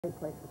Great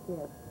place for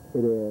kids.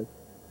 It is.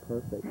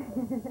 Perfect.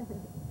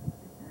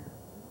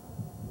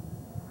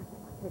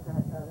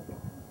 Cigarette though.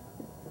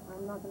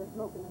 I'm not going to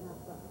smoke in the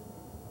house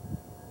though.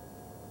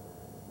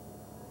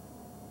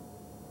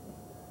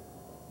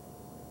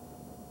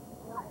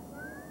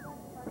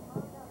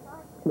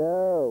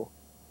 No.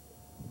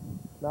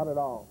 Not at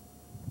all.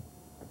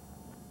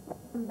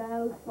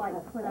 Both, like,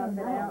 put up and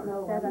out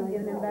and says I'm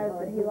giving him both,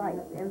 but he likes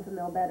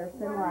Enfamil better,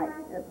 so like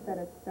upset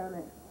his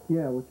stomach.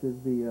 Yeah, which is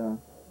the,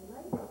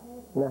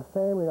 Now,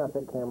 Sam, you're not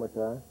that camera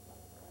shy.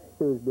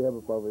 He was bib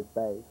up over his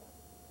face.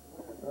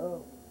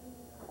 Oh.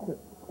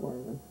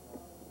 Squirming.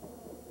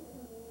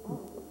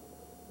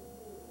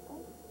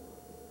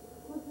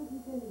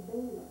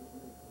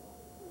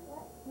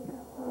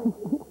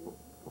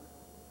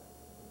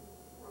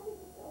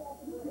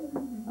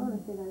 I want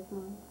to see those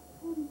ones.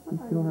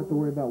 You don't have to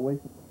worry about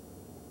wasting.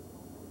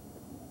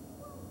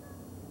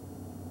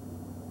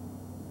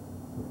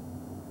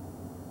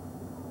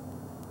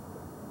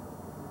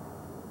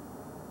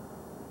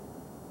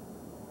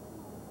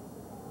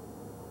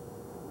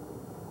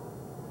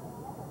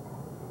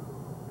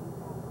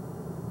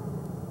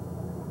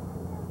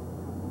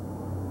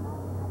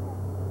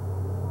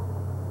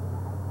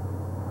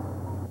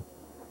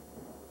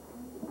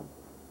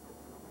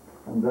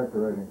 I'm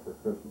decorating for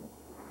Christmas.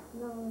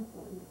 No, that's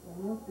not you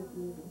saying. That's just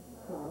music.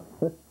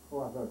 Oh,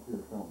 I thought you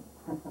were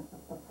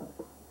filming.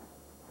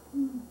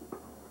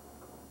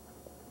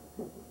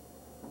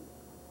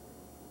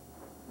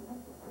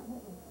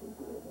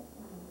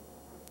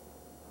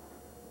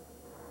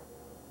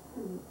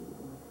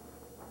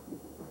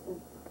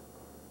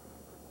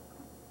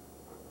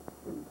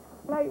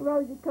 Like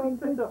Rosie comes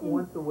He picks up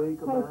once a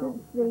week about.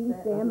 hasn't seen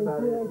Sam and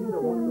about she it. hasn't He's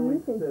a once a seen you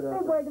week since sit up.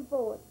 February the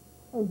 4th.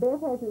 And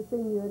Beth hasn't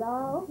seen you at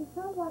all. He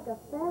sounds like a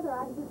feather.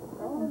 I just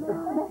throw him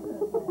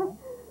out.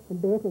 And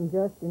Beth and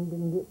Justin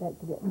didn't get back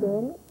together.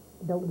 Danny,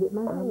 don't get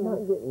my I'm hand. not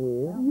getting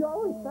you. You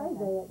always say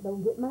that.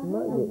 Don't get my I'm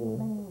not hand. getting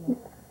you.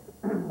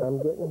 I'm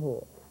getting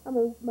him. I'm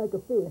going to make a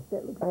fist.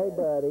 That looks Hey, bad.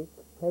 buddy.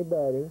 Hey,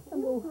 buddy.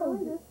 I'm going to hold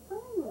you.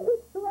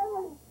 It's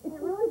swelling. It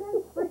really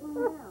does freak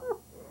me out.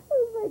 He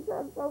makes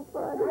that so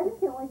funny. I just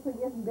can't wait till it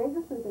gets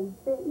bigger so we can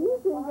fit in You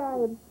his think I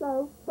body. am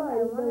so You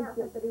funny. know, one don't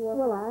outfit you? that he wore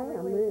Well, for I 3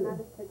 am weeks, and I really.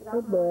 just took it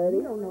Hey, off. buddy.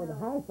 You don't know the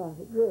half of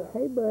it yet.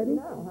 Hey, buddy.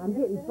 No, I'm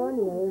getting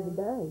funnier every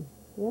day.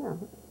 Yeah.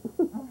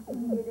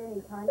 Did you get any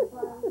tiny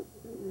clothes?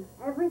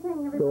 Everything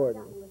everybody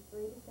Jordan. got me was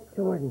 3 to 6.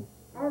 Jordan.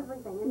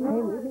 Everything. And Hey,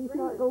 now he's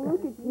not going to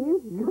look at you.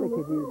 Look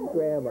at you,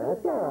 Grandma.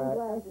 That's all right.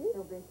 Glasses.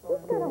 still big for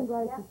He's got him. on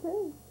glasses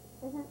too.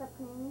 Isn't the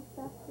creamy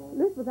stuff good?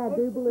 This what I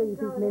do It's believe he's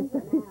going messed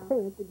up into his now.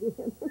 pants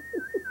again.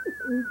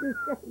 He's just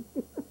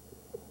shaking.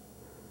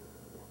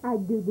 I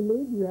do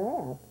believe you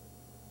have.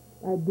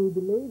 I do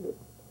believe it.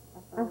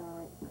 That's all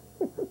right.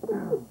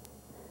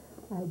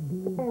 I do.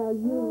 Now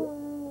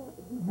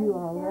you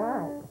are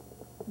right.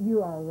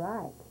 You are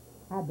right.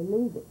 I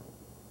believe it.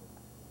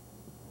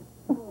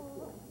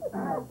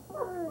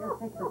 Your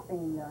picture's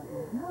being done.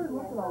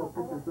 Look at all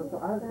the pictures.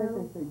 I think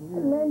they say you.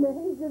 Linda,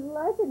 he's just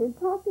laughing and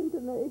talking to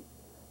me.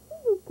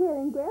 He's just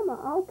telling Grandma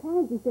all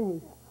kinds of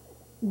things.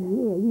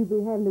 Yeah, you've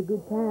been having a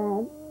good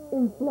time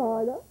in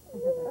Florida.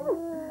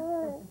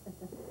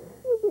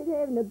 You've been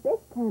having the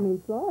best time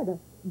in Florida.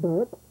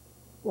 But,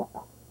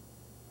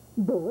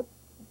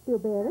 feel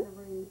better?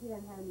 Rude. He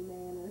doesn't have any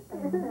manners.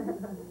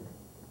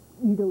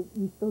 You're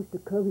supposed to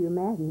cover your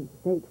mouth and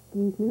say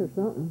excuse me or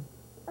something.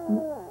 Yeah,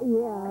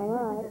 all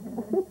right. I'm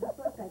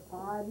supposed to say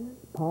pardon. I'm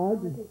Pardon.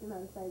 going to teach him how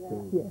to say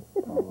that. Yes.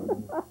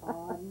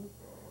 Pardon.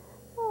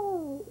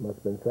 Oh, Must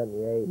have been something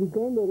you ate. your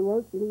granddaddy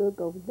wants you to look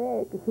over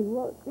there because he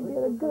wants to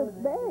get a good...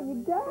 There you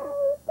go.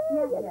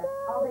 There you Yeah. go.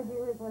 All they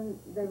do is when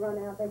they run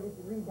out, they just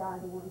re-dye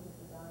the ones that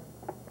are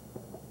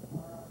dying.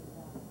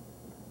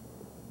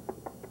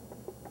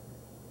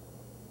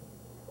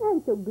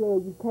 I'm so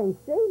glad you came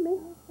see me.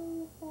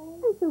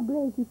 I'm so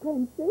glad you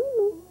came see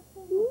me.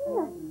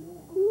 Yeah.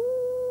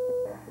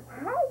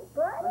 Hey,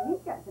 buddy. Well,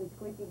 he's got some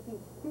squishy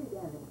teeth too,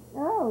 doesn't he?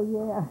 Oh,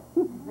 yeah.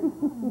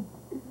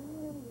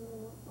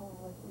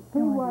 He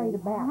worried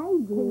about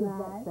he was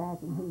that size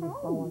when he was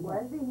born.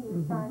 Was he? He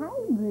was trying to...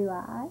 Hey, Blue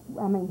Eyes.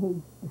 I mean,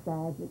 he's the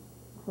size that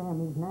Sam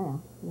is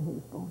now when he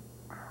was born.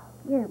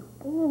 You're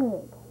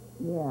big.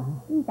 Yeah.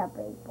 He's a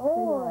big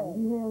boy.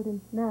 You held him?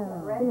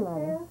 No, Red still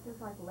hair? ain't.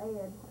 Just like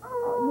lead.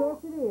 Yes,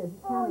 it is.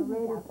 It's kind of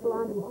reddish,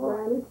 blondish,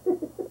 brownish.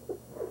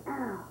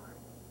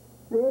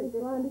 Reddish,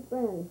 blondish,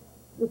 brownish.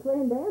 It's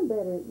laying down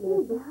better,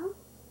 Elizabeth.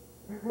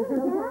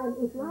 Sometimes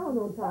it's long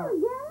on top.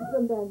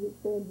 Sometimes it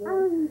stands up.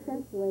 Oh, he's so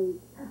sweet.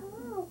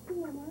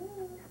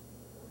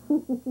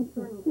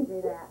 Sure needs to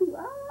do that.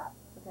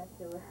 But that's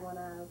still with one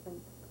eye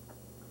open.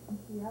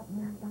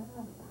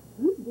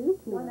 You do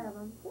smell. One of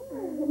them.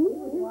 He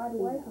was wide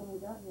awake when we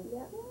got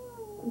here.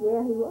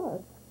 Yeah, he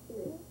was.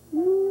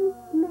 You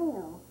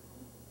smell.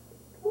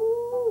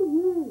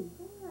 Ooh,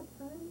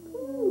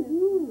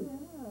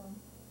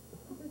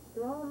 Just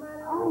throw them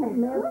right Oh, out.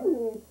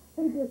 goodness.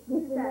 He just gets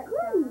in that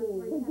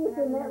He gets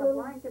in that little...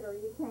 blanket or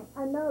you can't.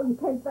 I know, you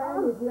can't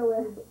find it, you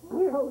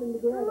know, holding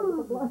together with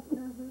the blanket.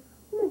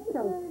 You're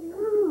so If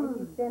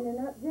you standing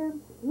up,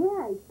 Jim?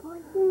 Yeah, he's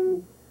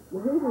pushing.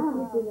 Well, he was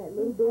just in that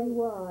little bitty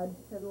wad.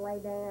 To lay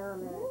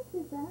down and...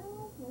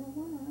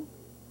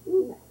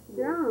 He's a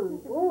strong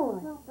boy.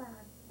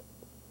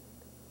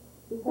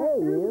 Hey,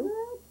 you.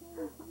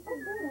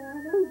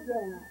 Who's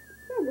that?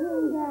 Come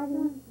here,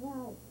 Daddy.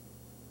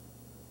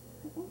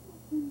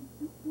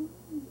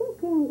 Come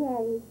here,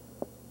 Daddy.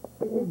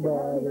 Hey,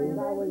 buddy. Chickens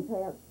always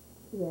have,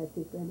 yeah,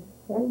 chickens.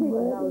 Our Hey, chickens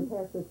buddy. always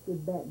have such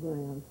good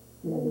backgrounds.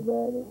 You Hey, know,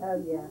 buddy. Oh,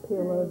 yeah.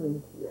 pillows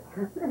and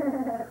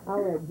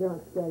all that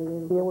junk scattered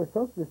everywhere. Yeah, we're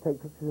supposed to just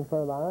take pictures in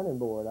front of the ironing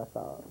board, I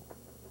thought.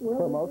 Well,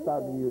 Where we most did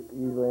of you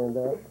usually end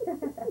up.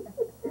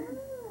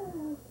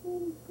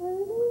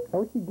 I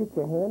wish you'd get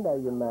your hand out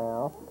of your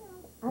mouth,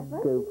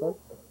 goofer.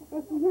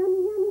 It's a yummy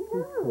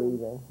He's time.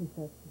 teething. He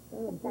touched his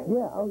son.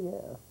 Yeah, oh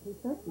yeah. He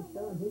touched his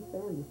son. He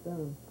found his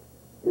son.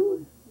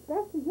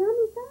 That's a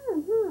yummy time,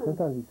 huh?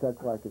 Sometimes he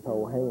sucks like his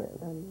whole hand.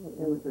 I know.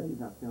 Emma said she's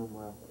not feeling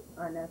well.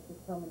 I know, she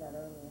told me that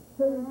earlier.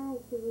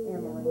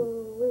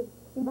 Emily.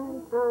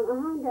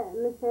 That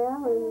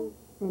Michelle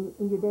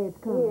And your dad's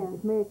coming. Yeah.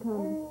 Is Mary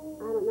coming?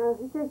 I don't know.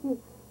 He said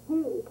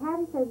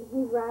Kathy said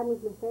he's riding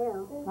with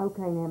Michelle.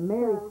 Okay, now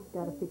Mary's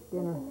got to fix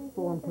dinner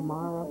for him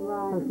tomorrow.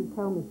 Right. So she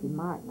told me she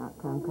might not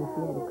come because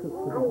she had to cook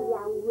for them.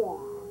 Yeah.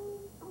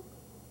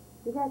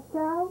 Is that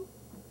so?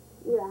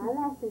 Yeah, I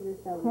lasted her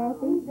so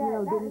Kathy,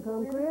 long. didn't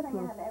come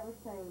Christmas. ever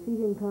seen. She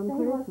didn't come He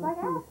looks Christmas. like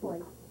She was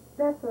Ashley.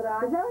 That's what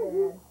I Is that what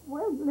you? said.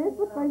 Well,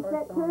 Elizabeth thinks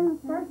that too.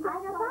 First I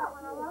thought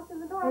when I walked in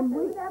the door, And I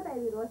we- said, that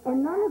baby looks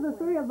And like none of the Ashley.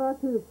 three of us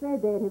who have said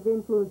that have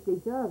influenced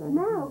each other.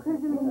 No,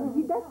 because I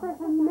mean, that's the first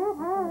time you met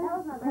her. That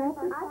was my very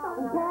first I thought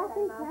thought.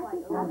 Kathy. I was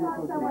like, I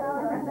thought someone else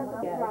said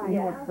that. He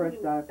wants fresh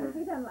diapers.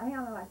 He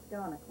only likes to go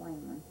on a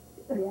clean one.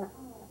 Yeah.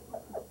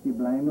 You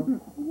blame him?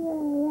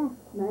 Yeah.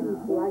 Now you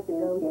like to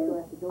go to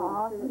the door.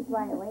 Oh, he's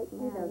laying awake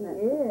now.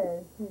 He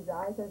is. His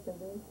eyes are so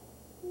big.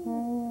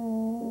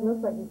 It looks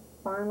like he's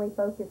finally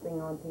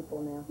focusing on people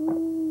now.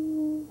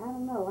 I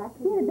don't know.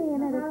 It'll be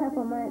another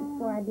couple months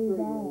before I do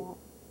that.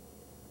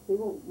 He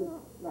won't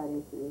look right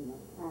into my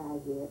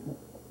eyes yet.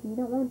 You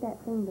don't want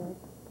that finger.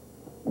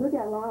 Look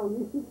how long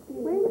this is.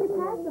 Where's your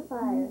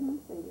pacifier?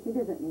 He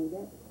doesn't need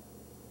it.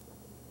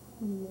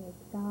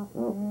 Stop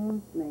Oh.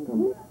 thing.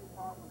 Maybe.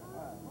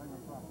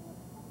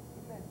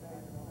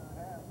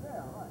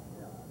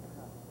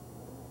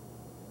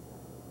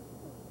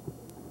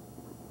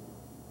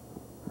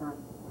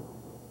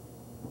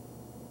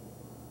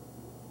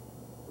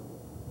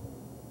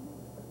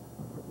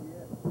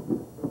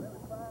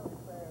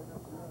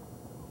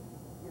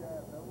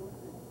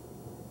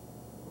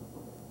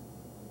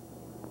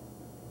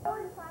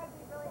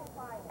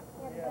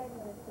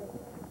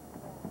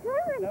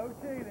 No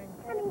cheating.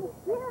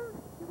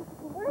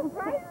 Where's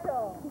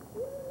Rachel?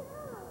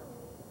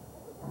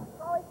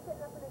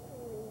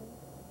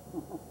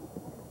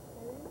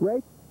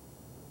 Ray?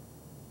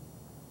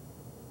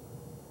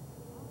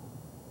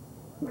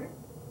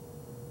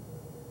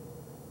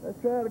 Let's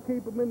try to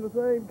keep them in the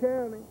same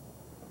county.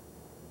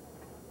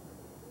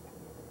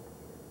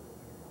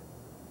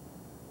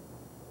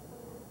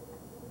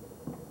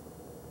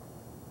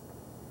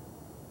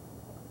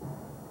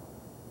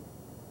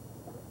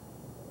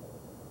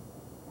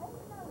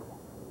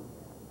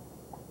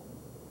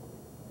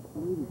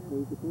 Maybe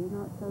see, but they're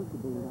not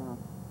sociable at all.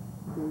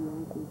 They're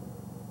Yankees.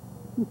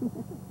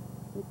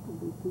 It can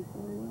be too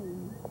far away.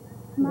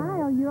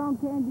 Smile, you're on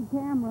candid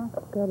camera.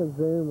 Got a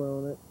zoom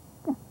on it.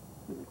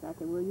 I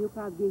said, well, you'll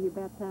probably give your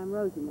bath time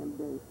rose in them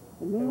days.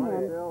 And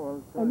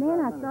then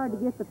I started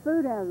to get the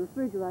food out of the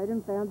refrigerator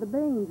and found the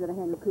beans that I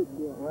hadn't cooked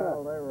yet.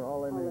 Well,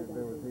 all they needed to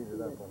do was heat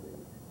it up on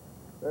these.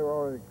 They were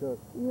already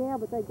cooked. Yeah,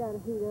 but they got to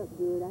heat up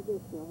good. I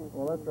guess they'll have.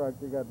 Well, that's right.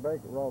 You got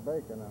raw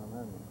bacon on them,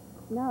 haven't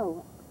you?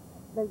 No,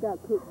 they've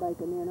got cooked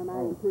bacon in them. I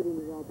didn't put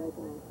any raw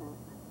bacon on top.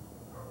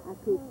 I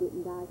cooked it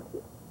and diced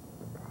it.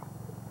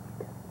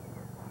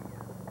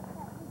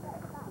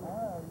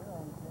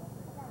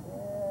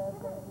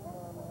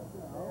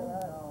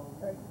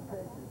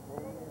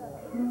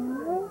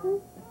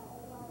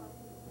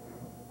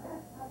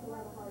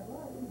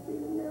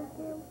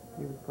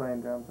 He was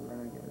playing drums a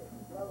minute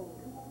ago.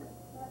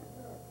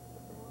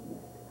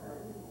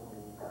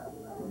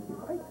 He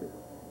likes it.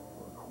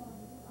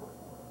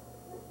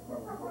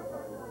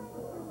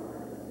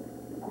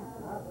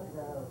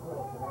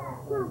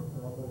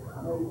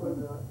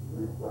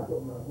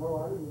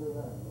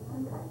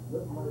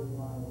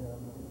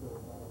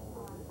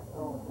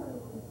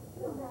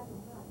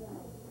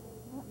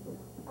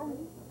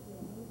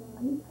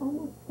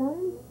 Almost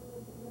done.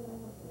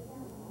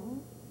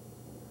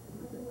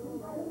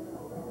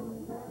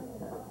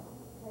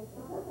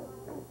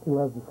 He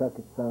loves to suck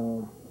his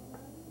thumb.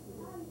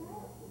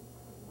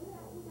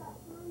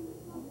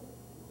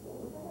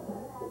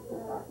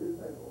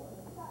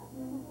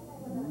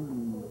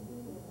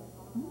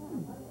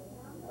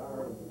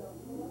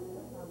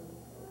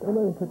 Don't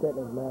let him put that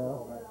in his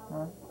mouth.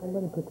 Huh? Don't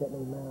let him put that in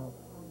his mouth.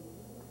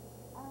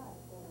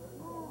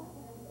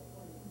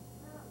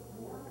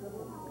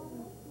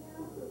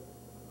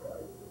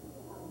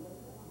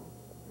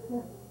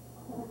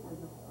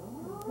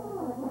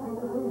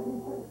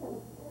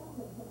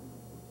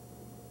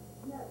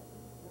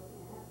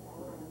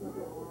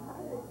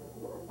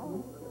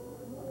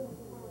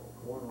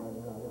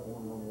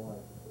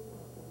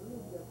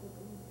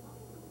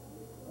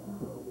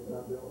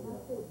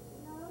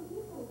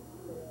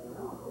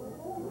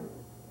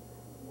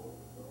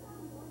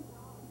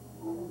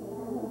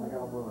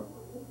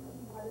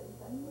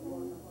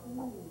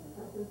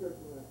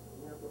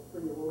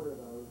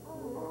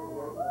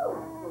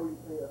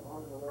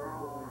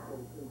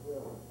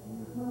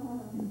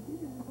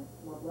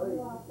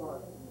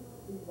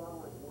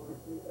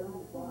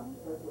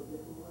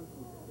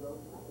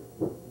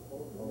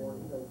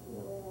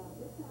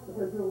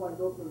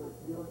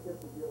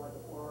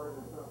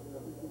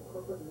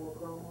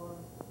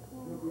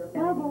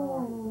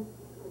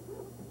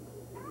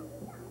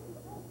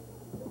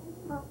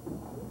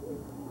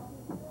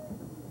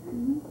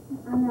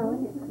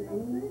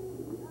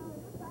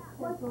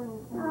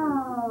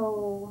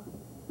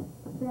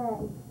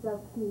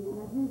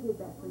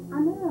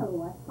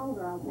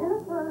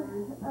 Jennifer,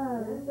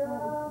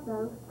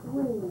 so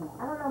sweet.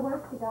 I don't know where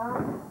she got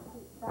it.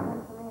 She got one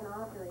for me and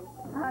Audrey.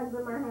 I was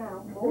in my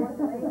house. Boys,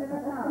 believe it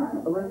or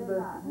not.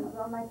 Elizabeth,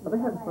 are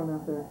they having fun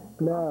out there?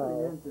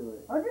 No, Into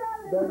it.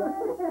 they're not,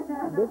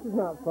 this is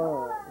not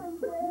fun.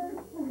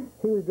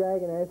 He was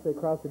dragging Ashley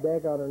across the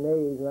deck on her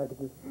knees, and I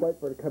could just wait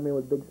for her to come in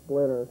with a big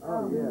splinter.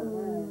 Oh, yeah.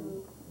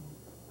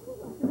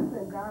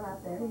 John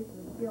out there. He's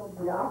skilled.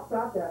 Yeah, I'll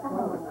stop that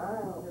fun.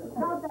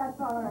 Stop that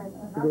fun.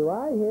 Do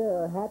I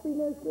hear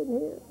happiness in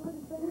here?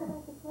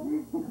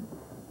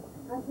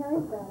 I'll tell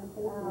you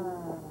something.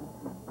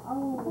 I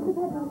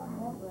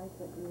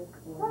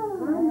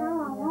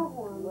know, I want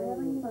one.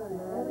 Really much.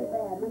 Really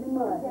bad. Really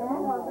much. I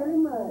want very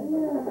much.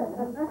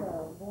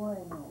 Boy,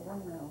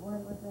 where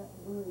was that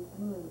booty?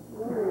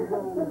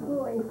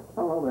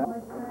 I love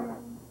that.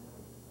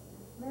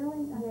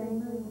 Really?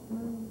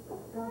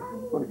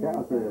 What the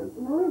cow says.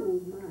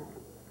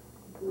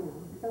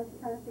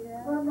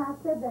 Well, I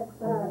said that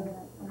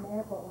in the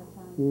airport one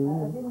time.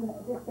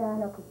 This guy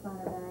helped us find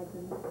our bags,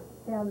 and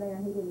down there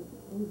he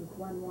just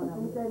won one of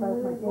them. He said, I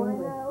said,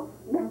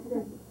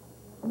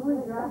 A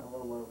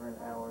little over an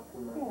hour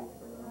from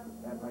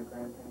at my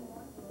grandparents.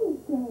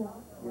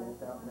 Yeah,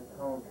 it's out in the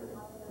country.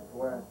 It's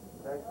west.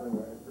 It's actually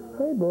where I grew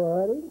up. Hey,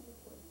 buddy.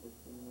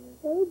 15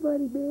 years. Hey,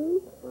 buddy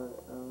bee. But,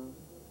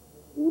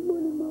 Hey,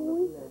 buddy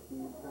boy.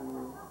 nephews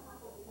and...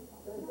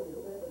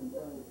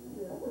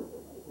 Yeah,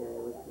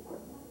 it was just...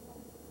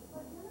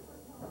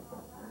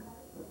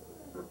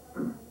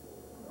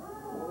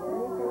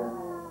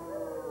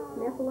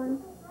 Nephilim.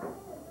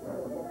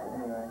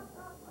 Anyway.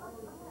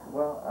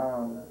 Well,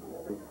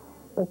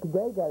 But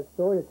today got a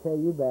story to tell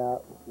you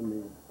about.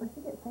 We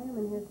should get Sam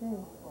in here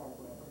too.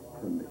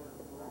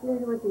 This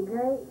was your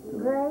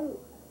great.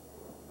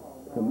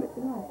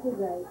 Yeah, too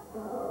great.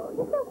 Oh,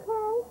 it's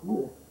okay.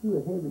 You a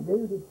heavy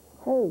duty.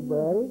 Hey,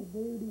 buddy.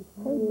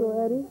 Hey,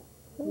 buddy.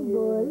 Hey,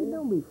 buddy.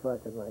 Don't be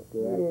fucking like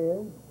that.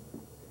 Yeah.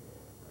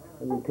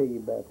 Let me tell you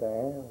about the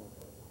owl.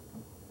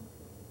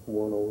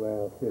 One old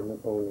owl sitting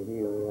up on the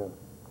hill, yeah.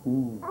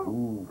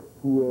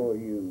 Who are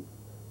you?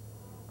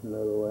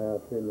 Another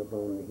owl sitting up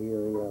on the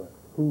hill, yeah.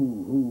 Who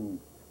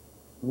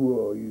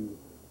are you?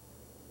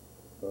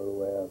 Another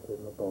owl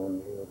sitting up on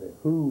the hill, there.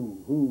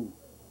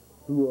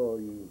 Who are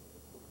you?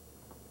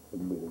 A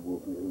bit of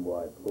wolf and his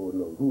wife, Lord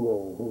knows. Who are?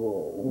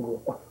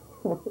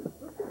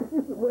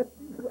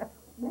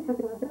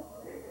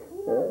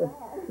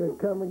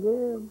 Come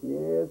again?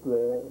 Yes,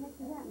 sir.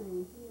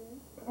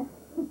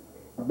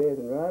 Beth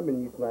and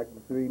Robin used to like the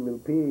three little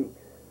pigs.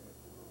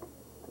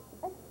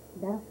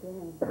 That's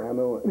good. I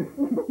know it.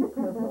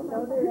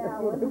 Don't do that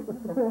one.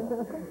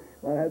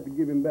 I have to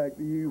give him back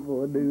to you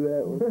before I do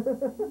that one.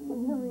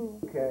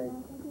 Okay.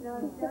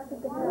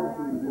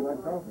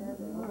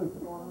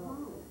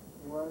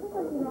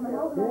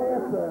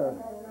 Yes, sir.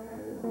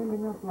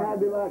 How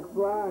do you like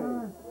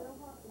flying?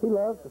 He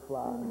loves to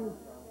fly.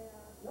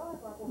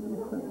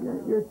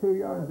 You're too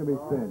young to be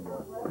stingy.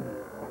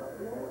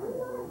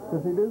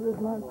 Does he do this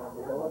much?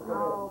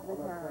 All the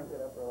time.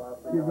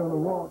 You're going to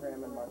walk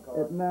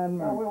at 9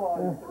 months.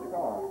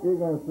 You're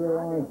going to throw,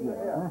 aren't you?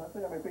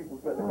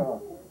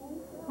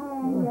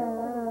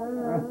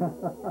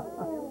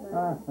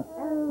 Huh?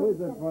 Who's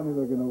that funny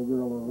looking old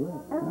girl over there?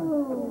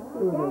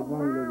 Who's that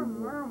funny looking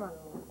girl?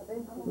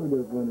 Who's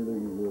that funny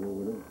looking girl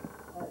over there?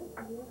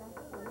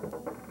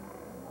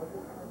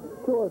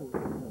 Jordan.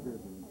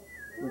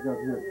 Look up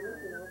here.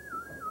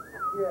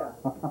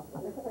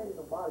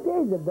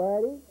 There's a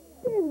buddy.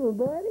 There's my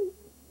buddy.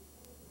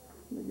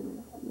 Look at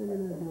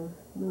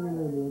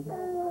that, Jordan.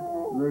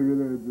 Look at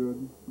that,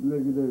 Jordan. Look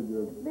at that,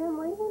 Jordan. Been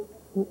leaving?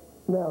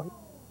 No.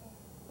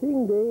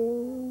 Ding,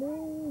 ding,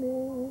 ding,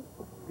 ding.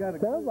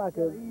 Sounds like a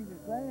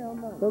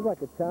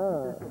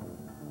chime.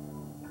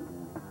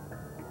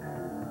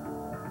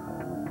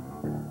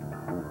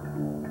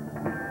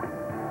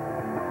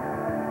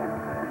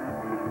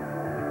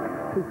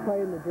 He's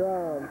playing the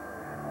drums.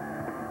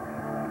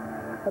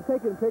 I'm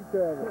taking a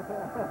picture of it.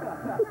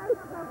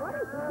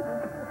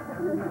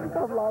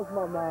 I've lost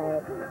my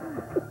mind.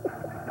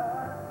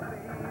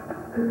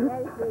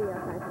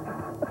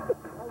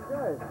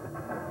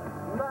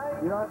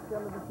 You don't have to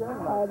come to the show.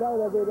 I know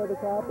there'll be another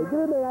copy. Get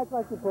in there and act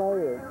like you're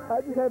playing.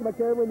 I just had my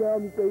camera down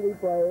on the CD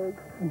player.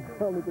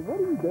 Tell me, what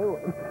are you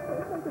doing?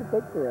 I'm taking a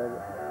picture of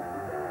it.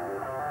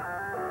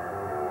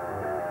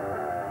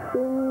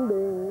 Ding,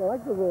 ding. I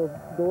like the little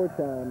door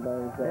chime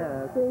bangs.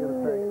 Yeah, that's a ding, good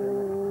effect,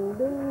 ding,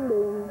 ding,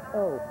 ding.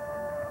 Oh.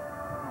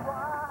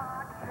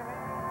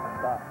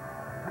 Stop.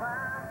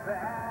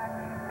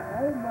 I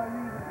didn't know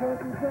you was a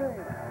country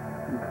singer.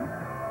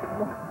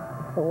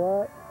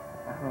 What?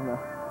 I don't know.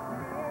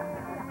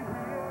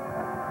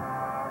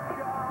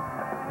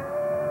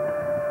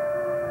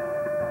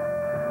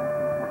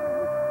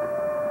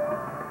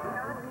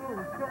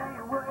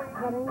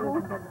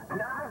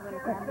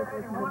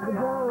 The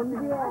drums,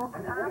 yeah.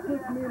 It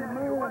took me a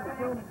minute to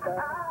think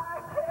about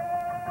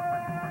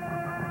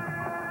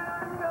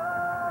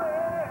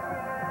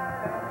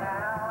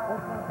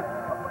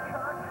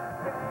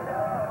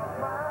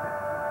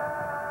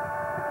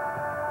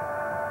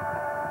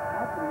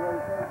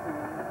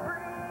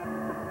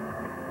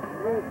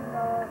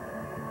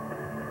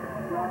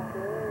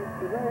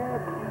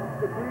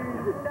the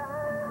bridge at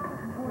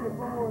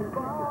 24 and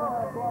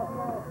 65 blocked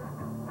off.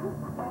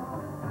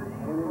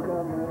 When you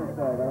come to the interstate,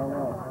 I don't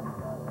know.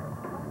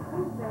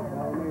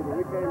 No, neither.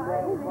 We came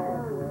Bradley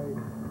Parkway.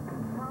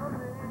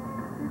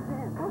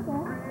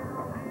 Okay.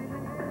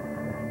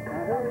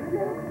 I heard you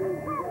guys do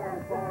some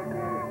Bradley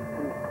Parkway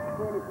from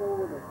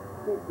 24 to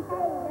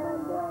 65 on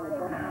Bradley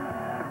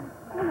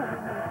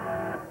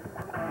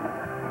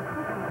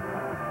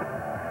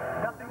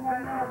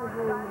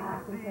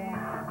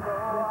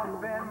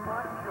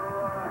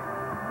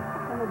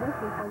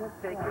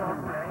Take your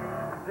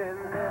place in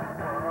this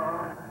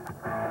world.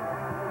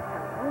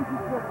 When's you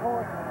still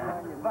caught?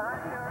 Find your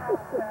own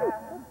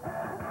path.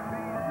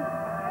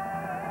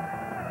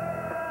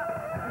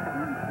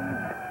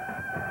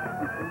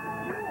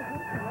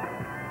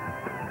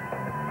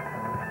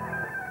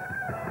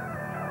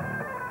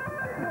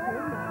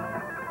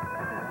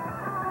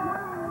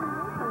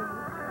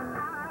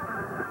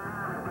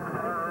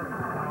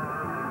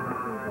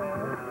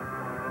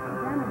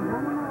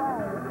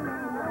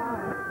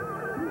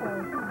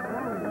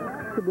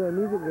 To do a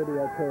music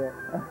video to it.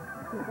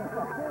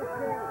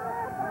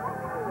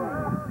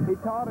 He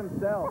taught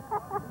himself.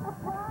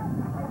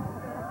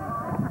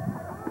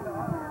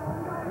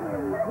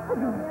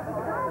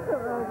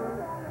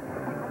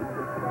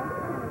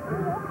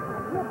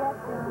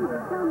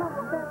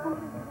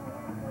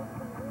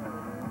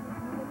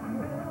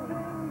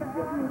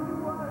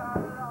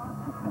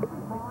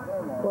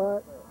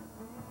 What?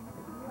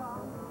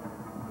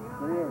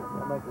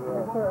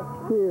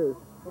 Cheers.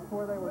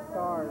 Before they were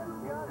stars,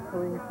 so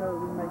we can show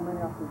we can make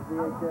money off this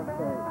VHS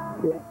tape.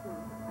 Yeah.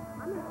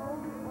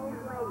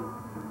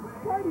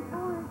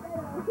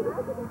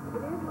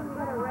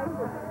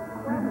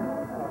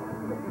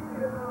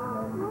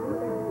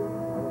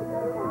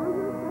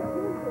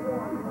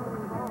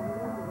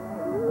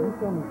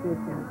 He's only 15.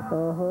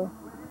 Uh-huh.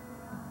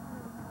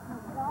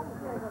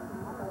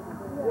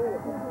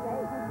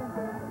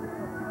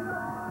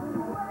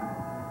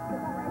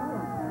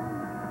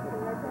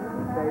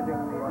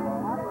 Saving the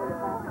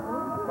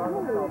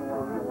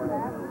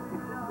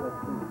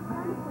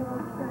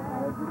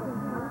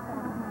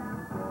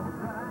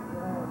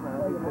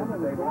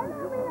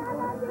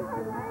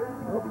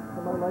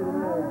Somebody laid it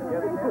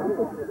there.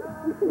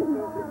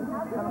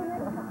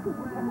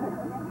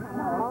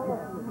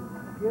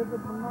 give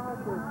it to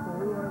Marcus, so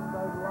he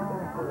everybody's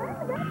wrong for it.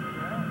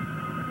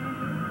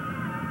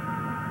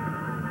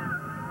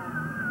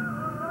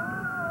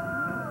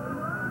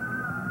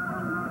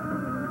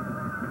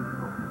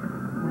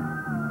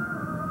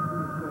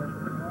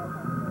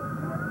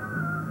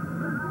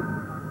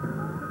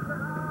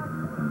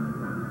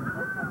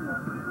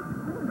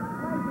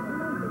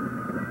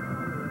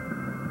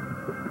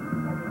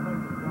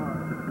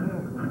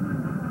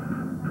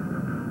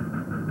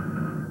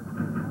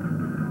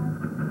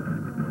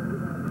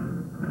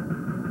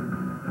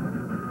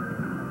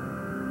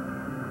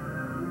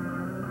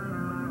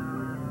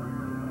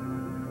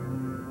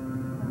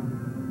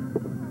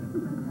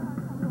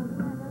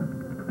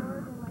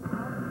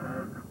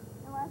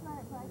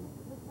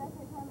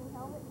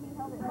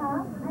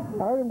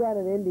 I heard him down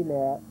at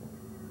IndyNet.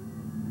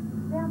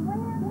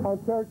 On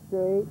Church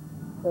Street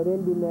at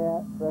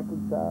IndyNet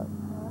record shop.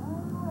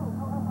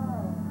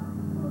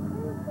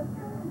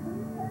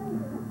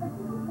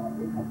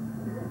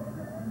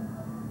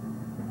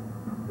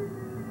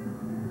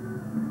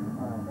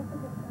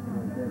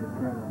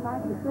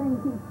 Like the thing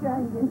keeps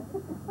changing.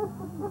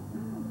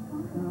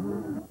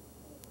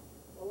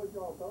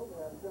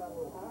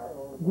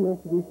 Did you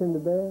introduce him to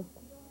Beth?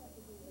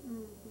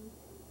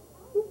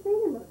 You've seen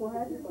him before, I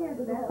just can't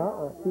do that.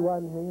 She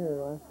wasn't here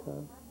last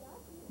time.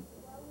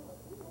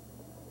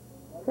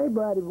 Hey,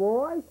 buddy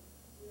boy.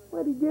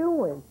 What are you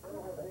doing?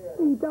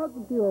 Who are you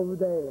talking to over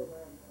there?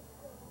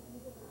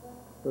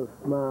 Little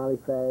smiley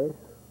face.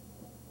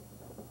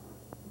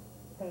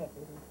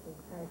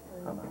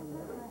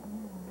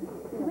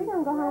 We're going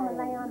to go home and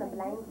lay on a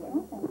blanket.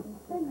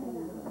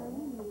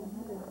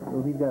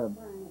 Well, he's got a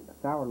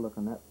sour look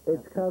on that.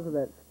 It's because of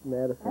that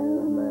medicine in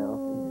his mouth.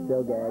 He's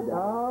still gagged up.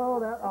 Oh,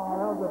 that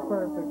was a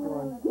perfect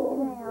one.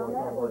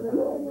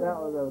 That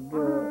was a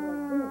good.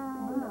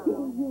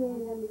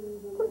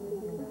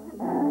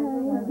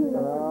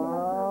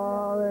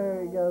 Oh,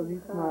 there he goes.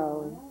 He's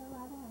smiling.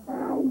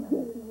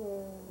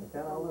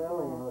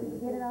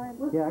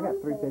 Yeah, I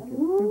got 3 pictures.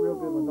 2 real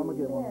good ones. I'm going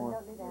to get one more.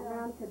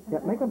 Yeah,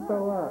 make them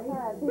throw up.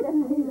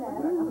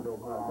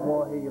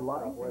 Well, he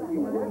likes it.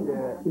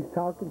 He's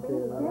talking to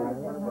him.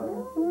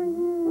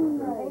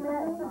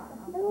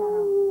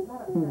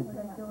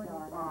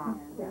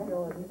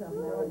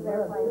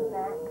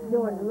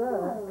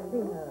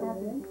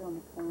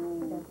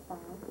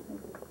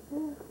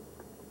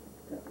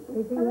 He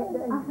If he had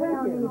done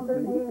found any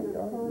food yet,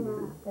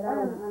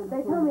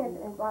 They told me at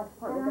the last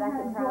appointment that I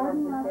could try on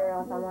some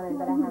cereal if I wanted,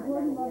 but I haven't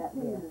done it yet.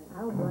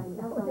 I don't blame you.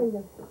 I would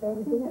either. And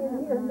he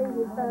gives me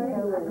his thing.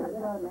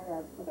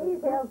 He's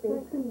healthy.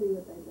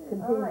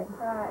 I might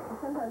try it, 'cause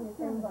sometimes it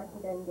seems like he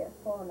doesn't get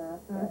full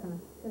enough, but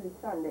because he's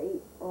starting to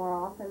eat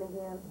more often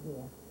again.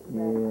 Yeah,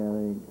 there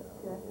you go.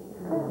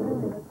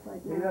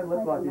 He doesn't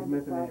look like he's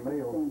missing any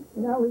meals.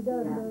 No, he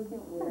doesn't.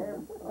 They're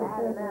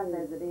bad enough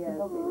as it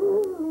is.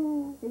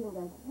 Stephen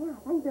goes, yeah, I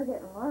think they're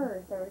getting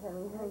worse every time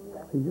he comes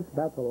up. He's just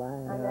about to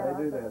lie. Yeah,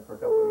 they do that for a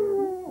couple of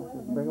years.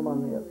 Just bring him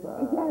on the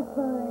outside. Is that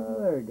fun?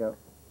 There you go.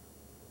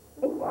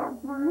 Is that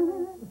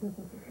fun?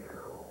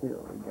 See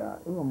what we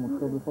got. Ooh, I'm gonna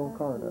fill this whole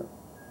card up.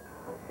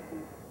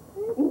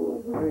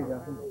 There you go.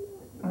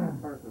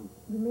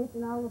 You're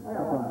missing all the That's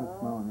why he's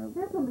smelling it.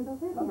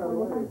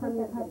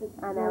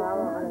 I know, I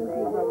want one of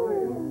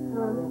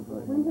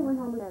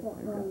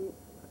these.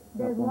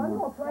 There's one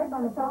more place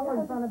on the floor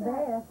in front of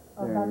Beth.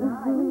 There you go. And then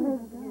one more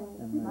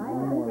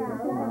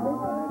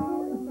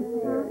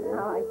just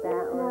I like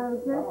that one.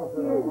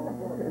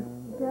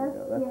 That's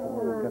the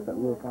one that's got that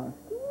look on it.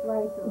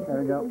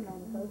 There you go.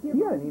 You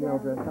got an email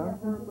address, huh?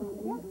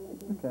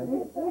 Okay.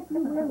 I'll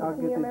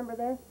Can get you this. remember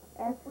this?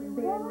 SB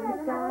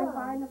this guy,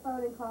 find the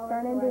phone and call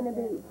Fernandina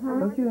Beach.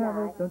 Don't you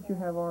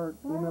have our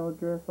email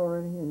address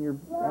already in your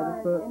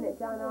address book? Isn't it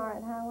John R.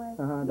 at Highway?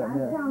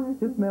 Yeah.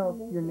 Just mail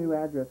your new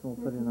address and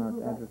we'll put it in our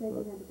address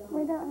book.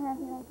 We don't have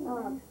that.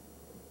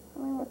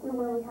 We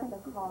really have to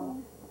call.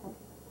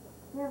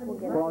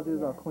 What I'll do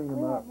is I'll clean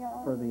them up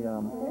for the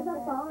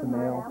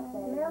mail,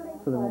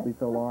 so they won't be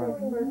so large.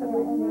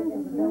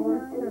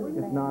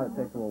 If not, it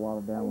takes a lot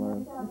of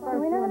download. Do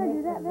we know how to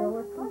do that,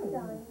 Bill?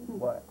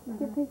 What?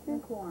 Get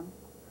pictures?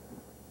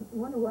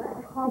 Wonder what?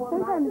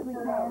 Sometimes we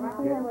can.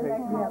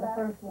 Yeah, the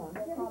first one.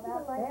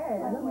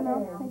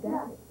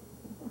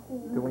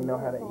 Do we know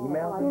how to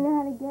email We know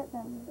how to get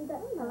them.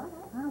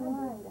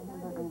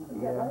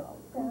 Yeah.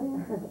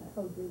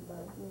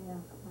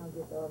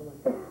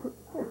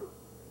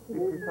 For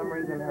some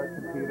reason, her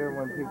computer,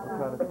 when people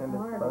try to send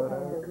us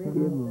photos,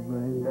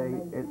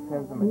 it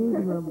sends them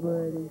a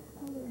buddy.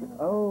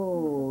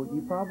 Oh,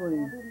 you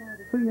probably...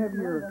 Who do you have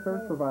your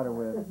service provider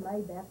with? Is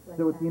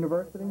it with the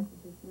university?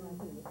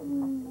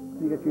 Who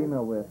you got your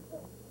email with?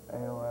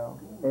 AOL.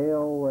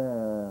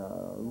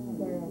 AOL. Ooh,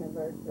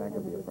 that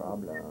could be a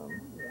problem.